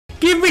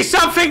me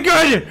something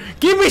good!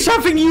 Give me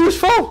something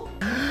useful!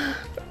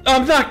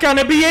 I'm not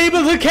gonna be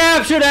able to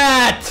capture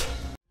that!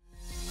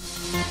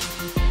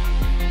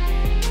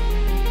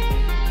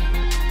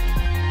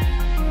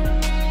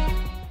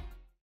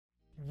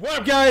 What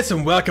up guys,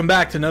 and welcome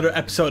back to another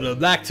episode of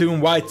Black 2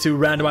 and White 2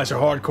 Randomizer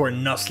Hard Core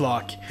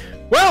Nuzlocke.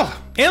 Well,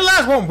 in the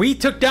last one we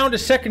took down the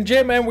second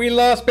gym and we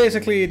lost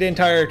basically the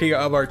entirety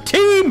of our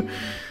team.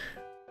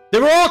 They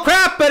were all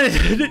crap, but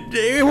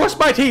it was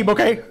my team,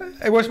 okay?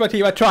 It was my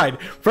team, I tried.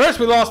 First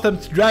we lost them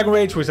to Dragon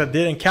Rage, which I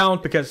didn't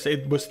count because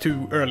it was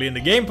too early in the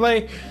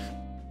gameplay.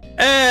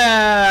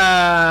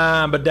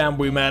 But then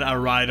we met a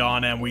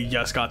Rhydon and we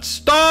just got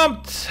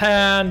stomped.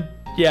 And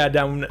yeah,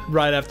 then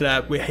right after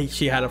that,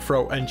 she had a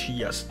throw and she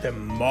just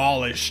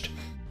demolished.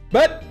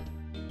 But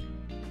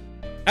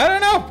I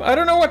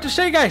don't know what to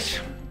say, guys.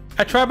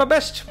 I tried my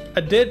best.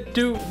 I did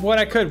do what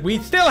I could. We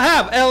still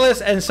have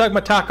Ellis and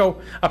Sugma Taco.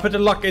 I put the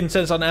luck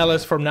incense on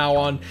Ellis from now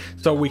on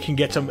so we can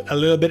get a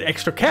little bit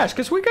extra cash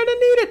because we're gonna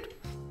need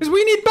it. Because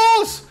we need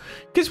balls.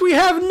 Because we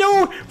have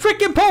no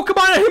freaking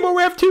Pokemon anymore.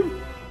 We have two.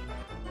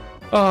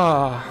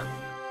 Oh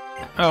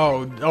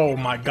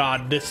my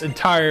god. This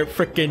entire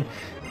freaking...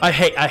 I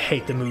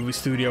hate the movie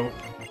studio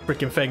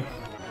freaking thing.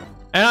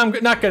 And I'm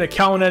not gonna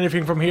count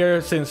anything from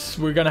here since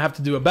we're gonna have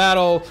to do a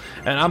battle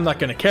and I'm not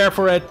gonna care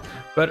for it.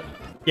 But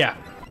yeah,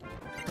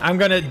 I'm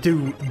gonna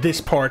do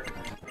this part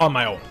on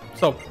my own.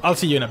 So I'll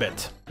see you in a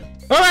bit.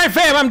 Alright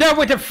fam, I'm done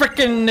with the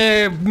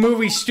freaking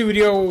movie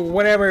studio,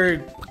 whatever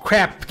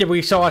crap that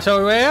we saw.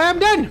 So I'm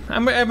done.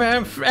 I'm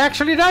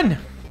actually done.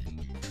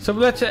 So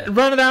let's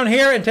run down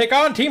here and take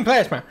on Team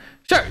Plasma.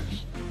 Sure.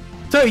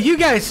 So are you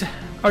guys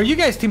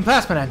Team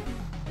Plasma then?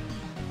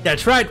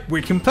 That's right,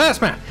 we're Team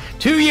Plasma.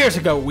 2 years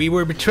ago, we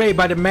were betrayed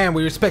by the man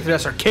we respected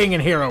as our king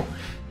and hero.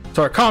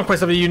 So our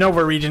conquest of the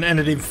Unova region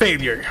ended in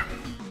failure.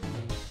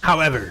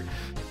 However,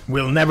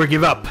 we'll never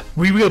give up.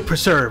 We will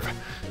persevere.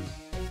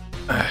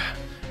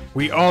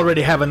 We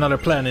already have another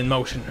plan in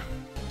motion.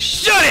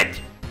 Shut it!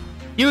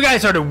 You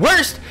guys are the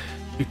worst!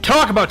 You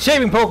talk about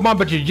saving Pokemon,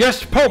 but you're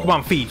just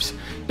Pokemon thieves.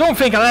 Don't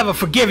think I'll ever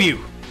forgive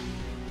you.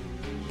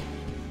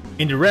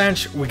 In the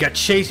ranch, we got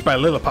chased by a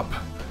little pup.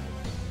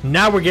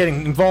 Now we're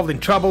getting involved in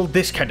trouble.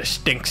 This kind of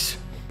stinks.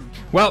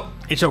 Well,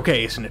 it's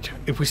okay, isn't it?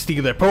 If we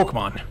steal their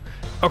Pokemon.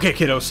 Okay,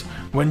 kiddos.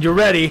 When you're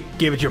ready,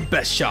 give it your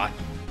best shot.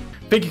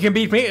 Think you can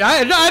beat me?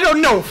 I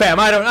don't know, fam.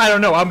 I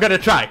don't know. I'm gonna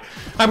try.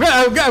 I'm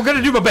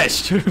gonna do my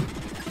best.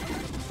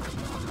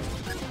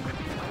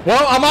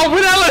 Well, I'm out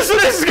with Ellis, so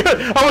this is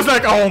good. I was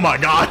like, oh my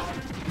god.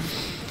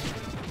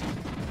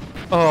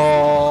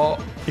 Oh,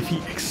 if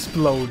he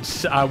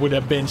explodes, I would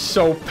have been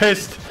so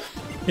pissed.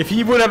 If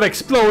he would have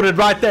exploded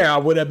right there, I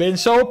would have been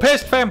so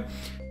pissed, fam.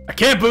 I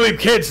can't believe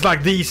kids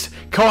like these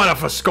caught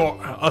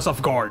us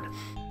off guard.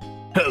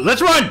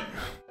 Let's run!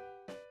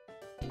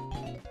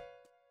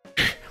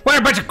 What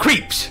a bunch of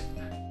creeps!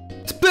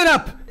 Split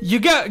up!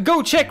 You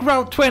go check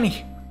Route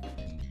 20.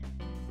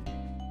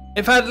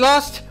 If I'd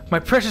lost, my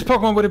precious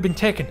Pokemon would have been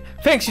taken.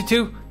 Thanks, you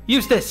two.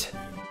 Use this.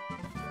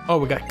 Oh,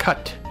 we got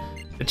cut.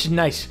 That's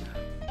nice.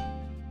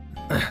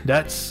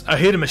 That's a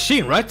hidden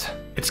machine, right?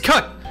 It's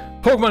cut.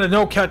 Pokemon that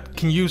no cut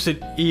can use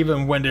it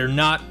even when they're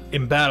not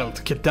in battle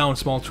to cut down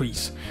small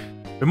trees.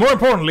 But more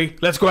importantly,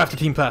 let's go after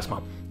Team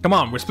Plasma. Come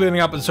on, we're splitting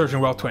up and searching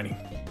Route 20.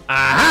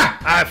 Aha!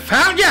 I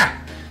found ya!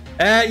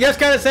 Just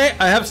gotta say,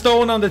 I have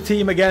Stone on the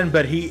team again,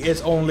 but he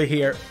is only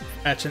here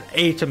as an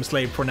item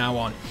slave from now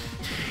on.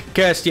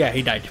 Cause, yeah,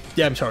 he died.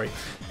 Yeah, I'm sorry.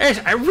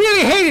 I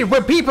really hate it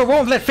when people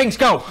won't let things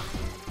go.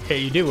 Okay,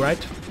 you do,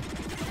 right?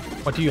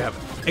 What do you have?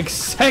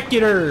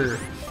 Executor!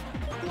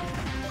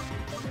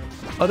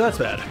 Oh, that's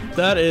bad.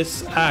 That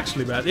is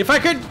actually bad. If I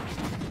could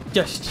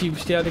just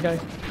use the other guy.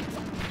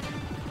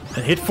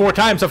 And hit 4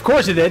 times, of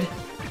course it did.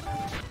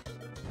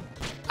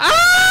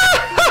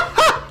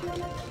 Ah!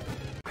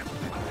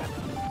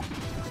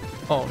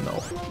 Oh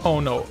no.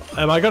 Oh no.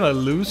 Am I gonna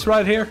lose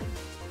right here?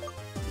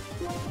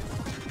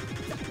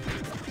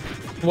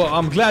 Well,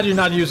 I'm glad you're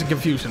not using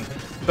confusion.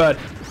 But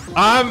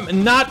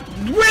I'm not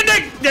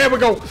winning! There we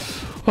go.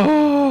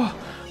 Oh.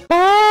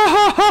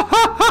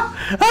 Oh.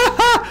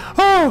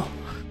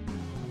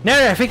 Now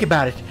that I think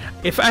about it,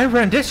 if I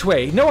run this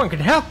way, no one can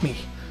help me.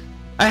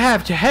 I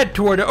have to head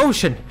toward the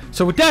ocean.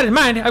 So with that in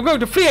mind, I'm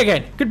going to flee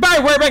again. Goodbye,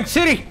 Warebank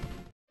City!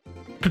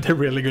 They're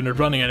really good at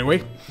running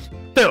anyway.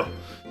 Still,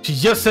 she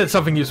just said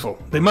something useful.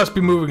 They must be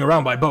moving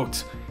around by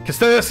boats.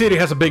 Castelia City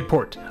has a big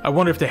port. I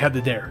wonder if they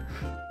headed there.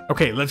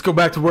 Okay, let's go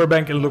back to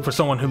Warebank and look for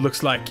someone who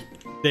looks like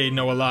they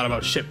know a lot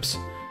about ships.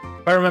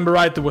 If I remember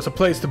right, there was a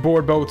place to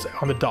board boats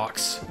on the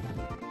docks.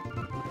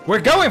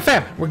 We're going,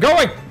 fam! We're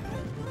going!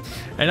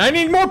 And I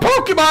need more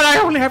Pokemon! I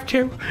only have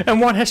 2,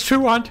 and 1 has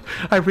Truant.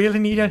 I really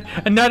need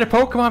another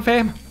Pokemon,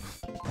 fam.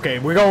 Okay,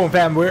 we're going,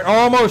 fam. We're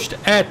almost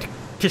at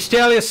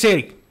Castelia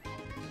City.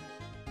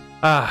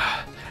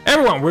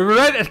 Everyone, we're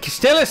right at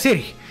Castelia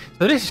City.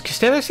 So this is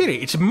Castelia City.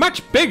 It's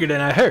much bigger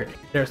than I heard.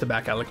 There's the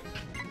back alley.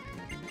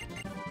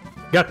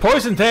 Got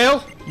Poison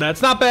Tail.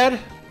 That's not bad.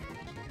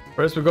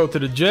 First we go to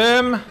the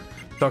gym,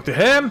 talk to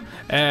him,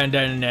 and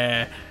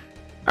then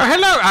Oh,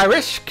 hello,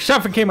 Iris.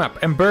 Something came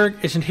up, and Berg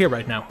isn't here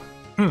right now.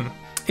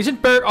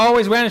 Isn't Berg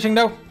always vanishing,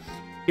 though?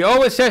 He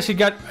always says he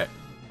got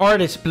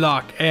artist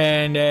block,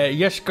 and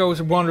just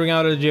goes wandering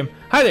out of the gym.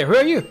 Hi there, who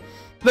are you?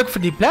 Looking for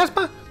Team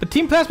Plasma? But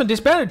Team Plasma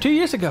disbanded 2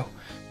 years ago.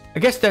 I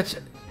guess that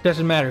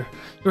doesn't matter.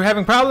 You're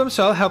having problems,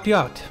 so I'll help you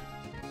out.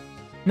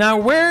 Now,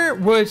 where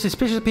would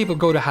suspicious people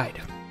go to hide?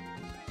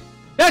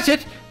 That's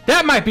it!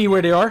 That might be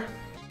where they are.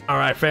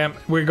 Alright, fam.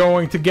 We're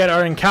going to get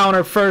our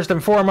encounter first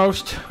and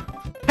foremost.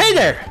 Hey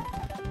there!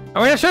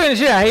 I'm gonna show you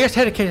this. I just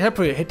had a help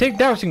for you. Hey, take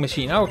dowsing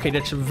machine. Okay,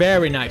 that's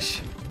very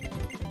nice.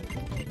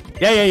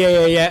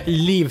 Yeah.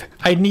 Leave.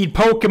 I need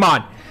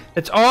Pokemon.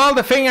 That's all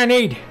the thing I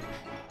need.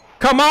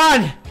 Come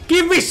on!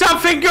 Give me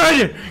something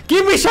good!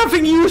 Give me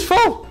something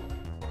useful!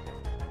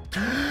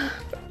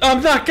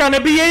 I'm not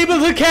gonna be able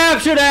to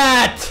capture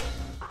that!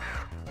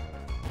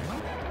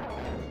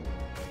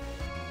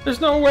 There's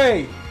no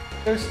way.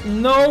 There's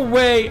no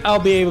way I'll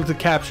be able to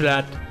capture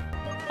that.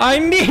 I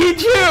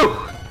need you!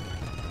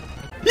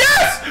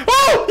 Yes!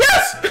 Oh,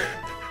 yes!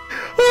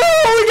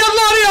 Oh, we got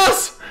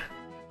Latios!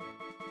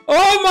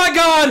 Oh my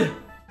god!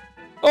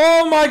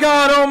 Oh my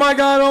god, oh my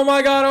god, oh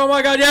my god, oh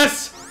my god,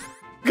 yes!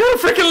 We got a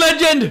freaking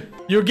legend!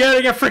 You're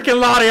getting a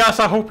freaking Latios.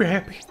 I hope you're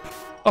happy.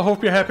 I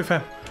hope you're happy,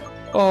 fam.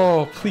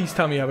 Oh, please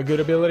tell me you have a good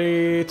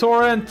ability.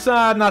 Torrent,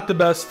 not the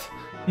best.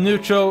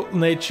 Neutral,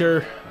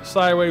 nature,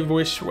 sideways,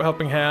 wish,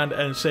 helping hand,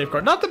 and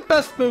safeguard. Not the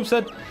best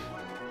moveset,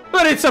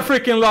 but it's a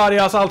freaking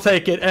Latios. I'll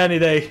take it any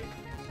day.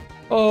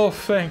 Oh,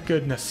 thank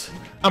goodness.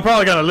 I'm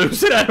probably gonna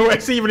lose it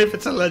anyways, even if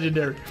it's a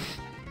legendary.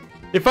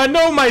 If I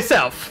know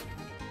myself,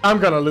 I'm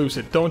gonna lose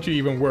it. Don't you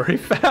even worry,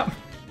 fam.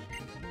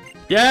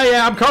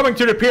 Yeah, I'm coming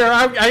to the pier.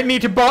 I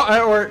need to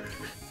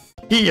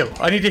heal.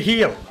 I need to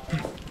heal.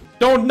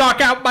 Don't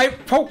knock out my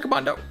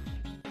Pokemon, though.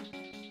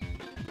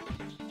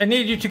 I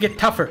need you to get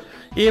tougher.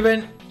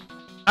 Even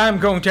I'm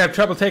going to have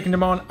trouble taking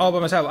them on all by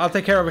myself. I'll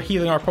take care of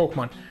healing our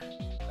Pokemon.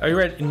 Are you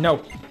ready?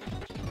 No.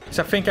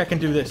 So I think I can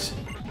do this.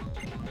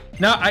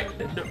 No,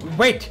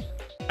 wait.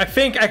 I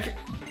think I can.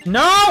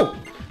 No!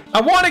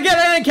 I want to get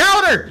an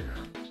encounter!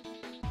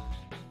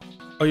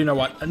 Oh, you know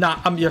what?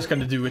 Nah, I'm just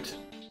gonna do it.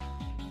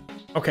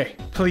 Okay,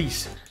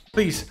 please.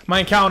 Please, my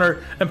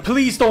encounter. And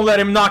please don't let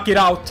him knock it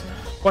out.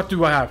 What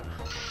do I have?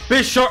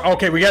 Bisharp.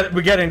 Okay,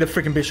 we're getting the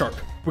freaking Bisharp.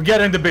 We're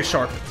getting the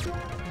Bisharp.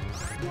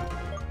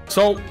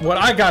 So, what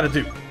I gotta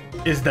do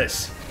is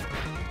this.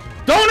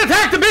 Don't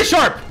attack the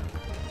Bisharp!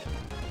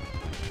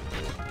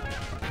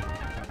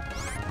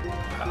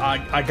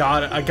 I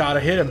gotta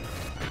hit him.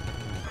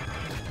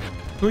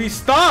 Please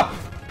stop!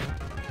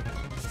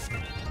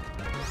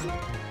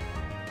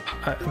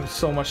 I'm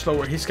so much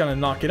slower. He's gonna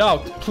knock it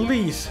out.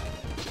 Please.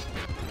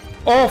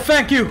 Oh,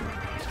 thank you.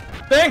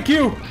 Thank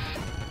you.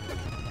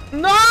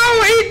 No,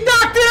 he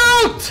knocked it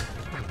out!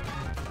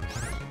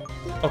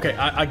 Okay,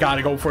 I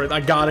gotta go for it. I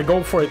gotta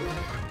go for it.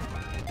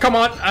 Come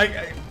on,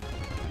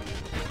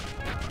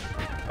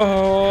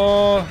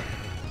 Oh,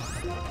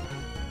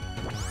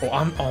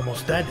 I'm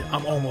almost dead.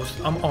 I'm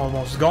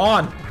almost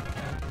gone.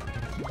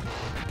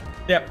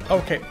 Yep,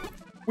 okay.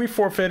 We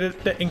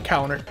forfeited the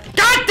encounter.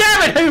 God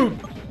damn it, dude!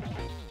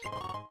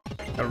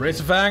 A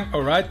Razor Fang,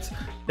 alright.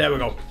 There we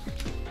go.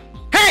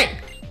 Hey!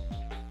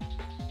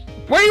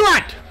 What do you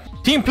want?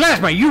 Team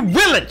Plasma, you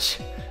villains!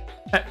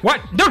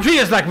 What? Don't treat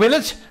us like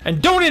villains!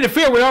 And don't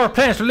interfere with our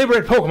plans to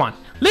liberate Pokemon.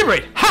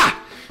 Liberate?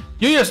 Ha!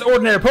 You're just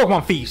ordinary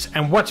Pokemon thieves.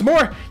 And what's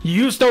more,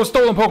 you use those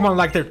stolen Pokemon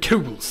like they're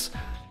tools.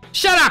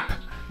 Shut up!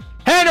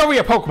 Hand over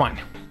your Pokemon.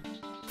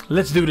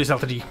 Let's do this,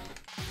 LTG.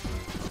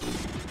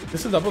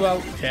 This is double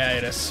L? Yeah,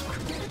 it is.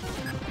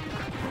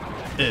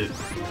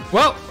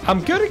 Well,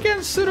 I'm good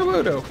against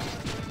Sudowoodo.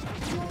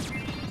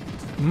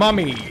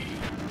 Mummy.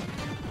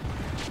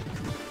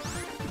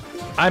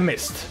 I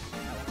missed.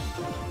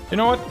 You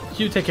know what?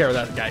 You take care of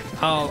that guy.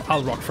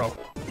 I'll rock throw.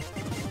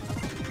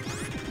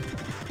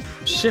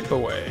 Ship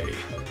away.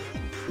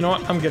 You know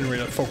what? I'm getting rid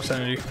of focus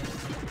energy.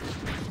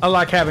 I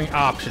like having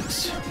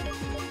options.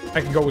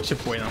 I can go with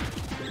ship away now.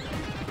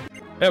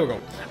 There we go.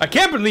 I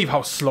can't believe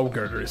how slow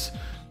Girder is.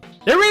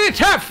 They're really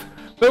tough!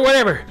 But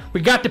whatever.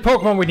 We got the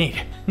Pokemon we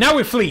need. Now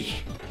we flee.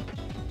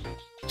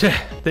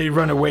 They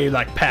run away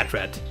like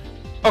Patrat.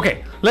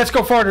 Okay, let's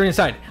go farther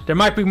inside. There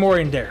might be more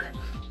in there.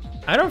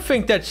 I don't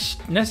think that's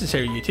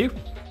necessary, you two.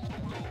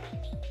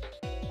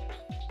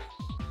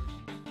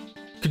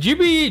 Could you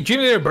be Gym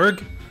Leader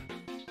Berg?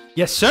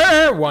 Yes,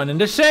 sir. One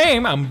and the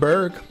same. I'm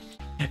Berg.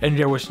 And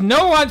there was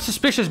no one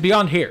suspicious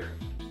beyond here.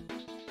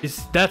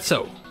 Is that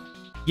so?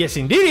 Yes,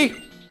 indeed.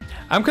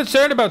 I'm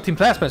concerned about Team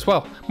Plasma as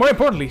well. More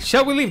importantly,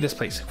 shall we leave this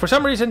place? For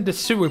some reason, the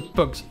sewer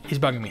bug is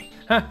bugging me.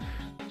 Huh?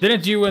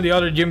 Didn't you and the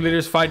other gym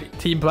leaders fight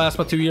Team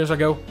Plasma 2 years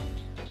ago?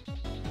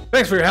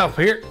 Thanks for your help.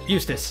 Here,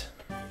 use this.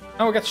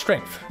 Oh, we got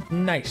strength.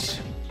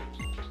 Nice.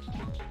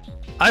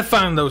 I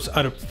found those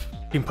other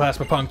Team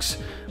Plasma punks.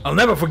 I'll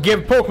never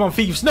forgive Pokemon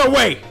thieves. No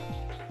way!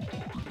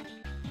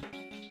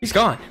 He's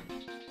gone.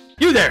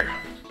 You there!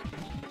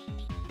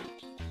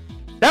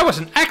 That was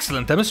an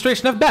excellent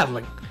demonstration of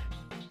battling.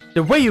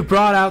 The way you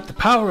brought out the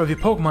power of your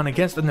Pokemon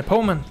against an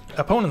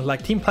opponent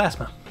like Team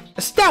Plasma.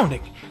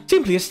 Astounding!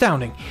 Simply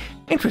astounding.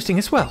 Interesting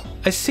as well.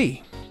 I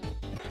see.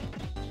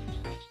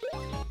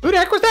 Who the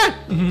heck was that?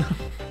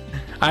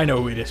 I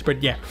know who it is,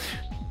 but yeah.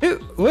 Who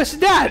was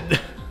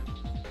that?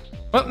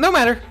 Well, no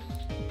matter.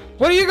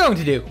 What are you going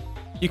to do?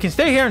 You can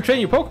stay here and train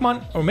your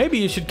Pokemon, or maybe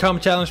you should come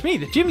challenge me,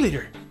 the gym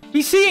leader.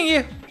 Be seeing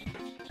you.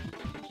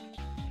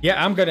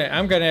 Yeah, I'm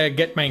gonna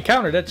get my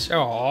encounter. That's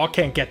I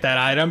can't get that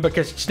item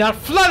because it's not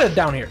flooded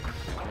down here.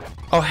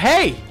 Oh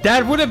hey,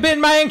 that would have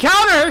been my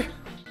encounter.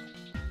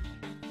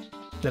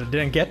 That I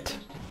didn't get.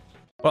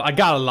 Well, I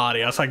got a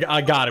Latias.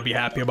 I gotta be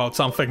happy about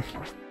something.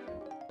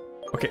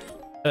 Okay,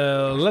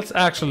 let's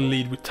actually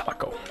lead with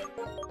Taco.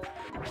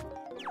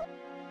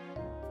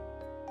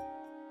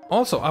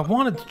 Also, I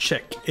wanted to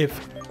check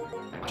if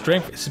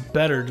Strength is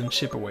better than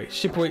Ship Away.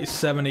 Ship Away is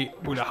 70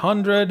 with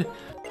 100.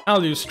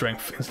 I'll use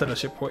Strength instead of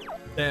Ship Away.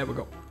 There we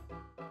go.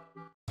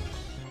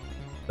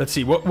 Let's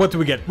see, what do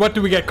we get? What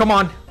do we get? Come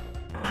on!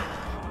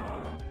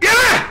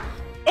 Yeah!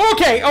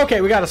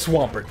 Okay, we got a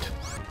Swampert.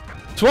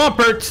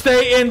 Swampert,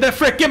 stay in the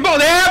frickin' boat.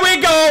 There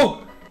we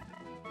go!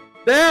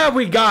 There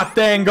we got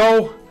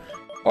Dango.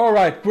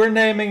 Alright, we're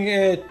naming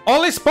it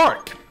Ollie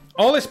Spark.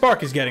 Ollie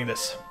Spark is getting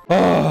this.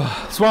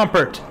 Oh,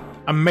 Swampert.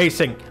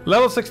 Amazing.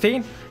 Level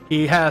 16.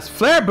 He has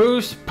Flare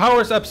Boost,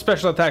 powers up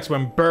special attacks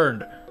when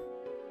burned.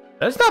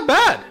 That's not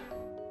bad.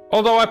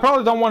 Although I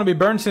probably don't want to be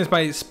burned since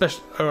my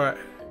special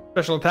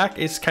attack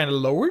is kind of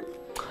lower.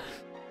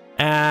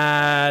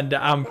 And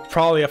I'm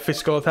probably a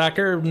physical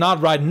attacker.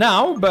 Not right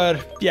now,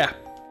 but yeah.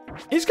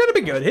 He's gonna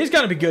be good. He's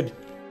gonna be good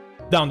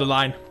down the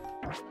line.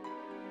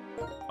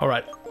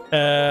 Alright.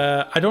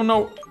 I don't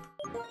know.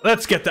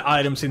 Let's get the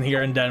items in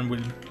here and then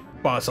we'll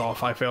buzz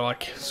off, I feel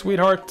like.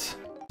 Sweetheart.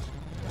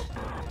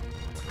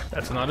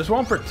 That's another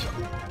Swampert.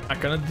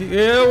 Not gonna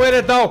deal with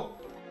it though.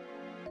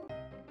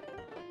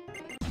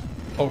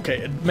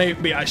 Okay,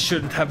 maybe I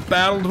shouldn't have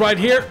battled right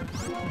here.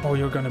 Oh,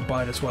 you're gonna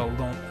bite as well,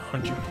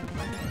 aren't you?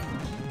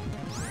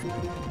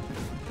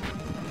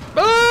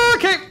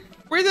 Okay,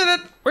 we did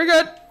it. We're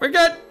good. We're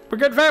good. We're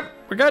good, fam.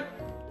 We're good.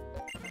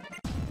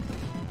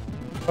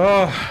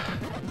 Oh,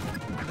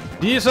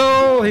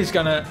 Diesel. He's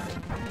gonna.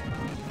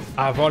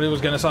 I thought he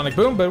was gonna Sonic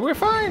Boom, but we're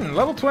fine.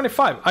 Level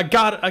 25. I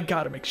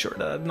gotta make sure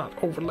that I'm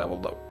not over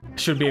leveled though. I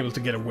should be able to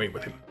get away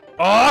with him.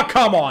 Oh,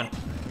 come on.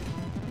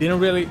 Didn't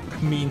really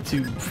mean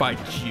to fight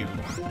you.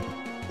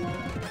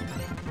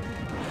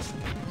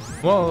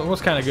 Well, it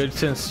was kind of good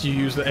since you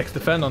used the X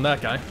defend on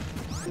that guy.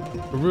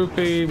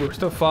 Rupee, we're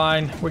still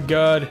fine. We're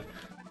good.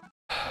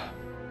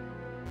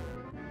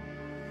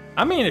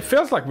 I mean, it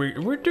feels like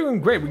we're doing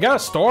great. We got a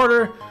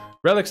starter,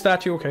 relic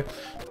statue. Okay,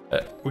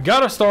 we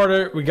got a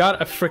starter. We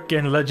got a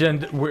freaking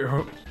legend.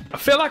 I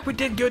feel like we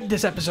did good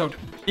this episode,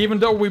 even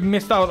though we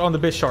missed out on the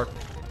Bisharp.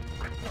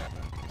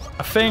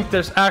 I think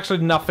there's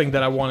actually nothing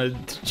that I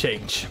wanted to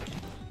change.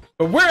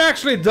 But we're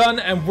actually done,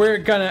 and we're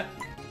gonna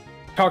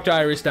talk to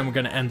Iris, then we're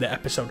gonna end the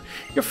episode.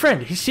 Your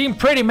friend, he seemed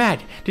pretty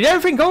mad. Did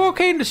everything go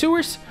okay in the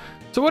sewers?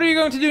 So what are you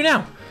going to do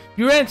now?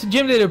 You ran into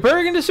Gym Leader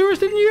Berg in the sewers,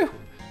 didn't you?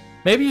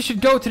 Maybe you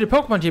should go to the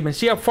Pokemon gym and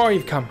see how far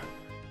you've come.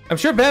 I'm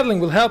sure battling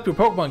will help your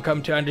Pokemon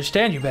come to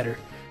understand you better.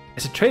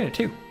 As a trainer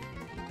too.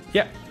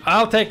 Yeah,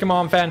 I'll take him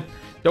on, fan.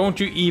 Don't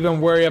you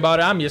even worry about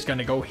it. I'm just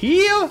gonna go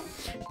heal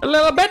a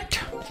little bit.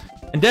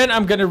 And then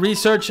I'm gonna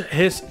research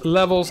his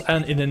levels,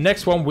 and in the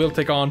next one we'll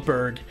take on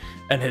Berg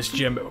and his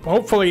gym.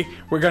 Hopefully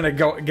we're gonna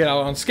get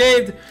out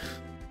unscathed.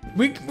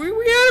 We got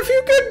a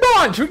few good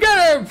bonds. We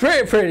got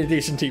a pretty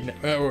decent team.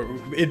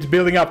 It's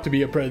building up to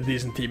be a pretty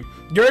decent team.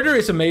 Girder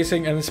is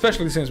amazing, and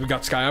especially since we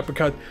got Sky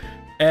Uppercut,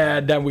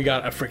 and then we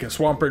got a freaking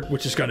Swampert,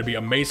 which is gonna be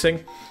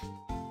amazing.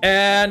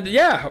 And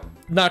yeah,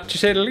 not to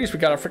say the least, we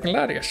got our freaking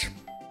Latias.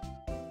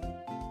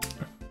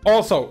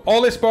 Also,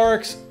 Ollie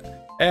Sparks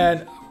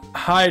and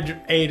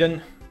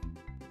Hydraden,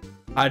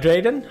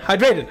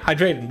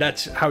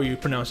 that's how you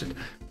pronounce it.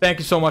 Thank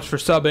you so much for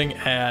subbing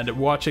and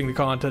watching the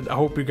content. I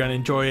hope you're gonna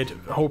enjoy it.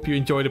 I hope you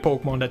enjoy the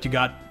Pokemon that you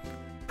got.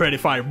 Pretty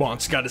fire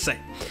bonds, gotta say.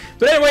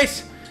 But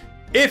anyways,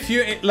 if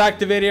you liked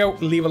the video,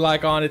 leave a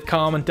like on it,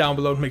 comment down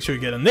below to make sure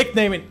you get a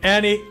nickname in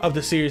any of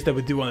the series that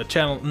we do on the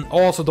channel. And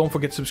also don't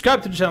forget to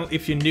subscribe to the channel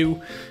if you're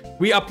new.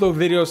 We upload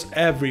videos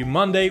every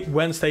Monday,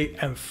 Wednesday,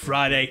 and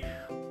Friday.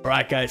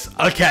 Alright guys,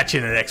 I'll catch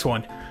you in the next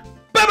one.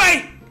 Bye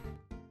bye!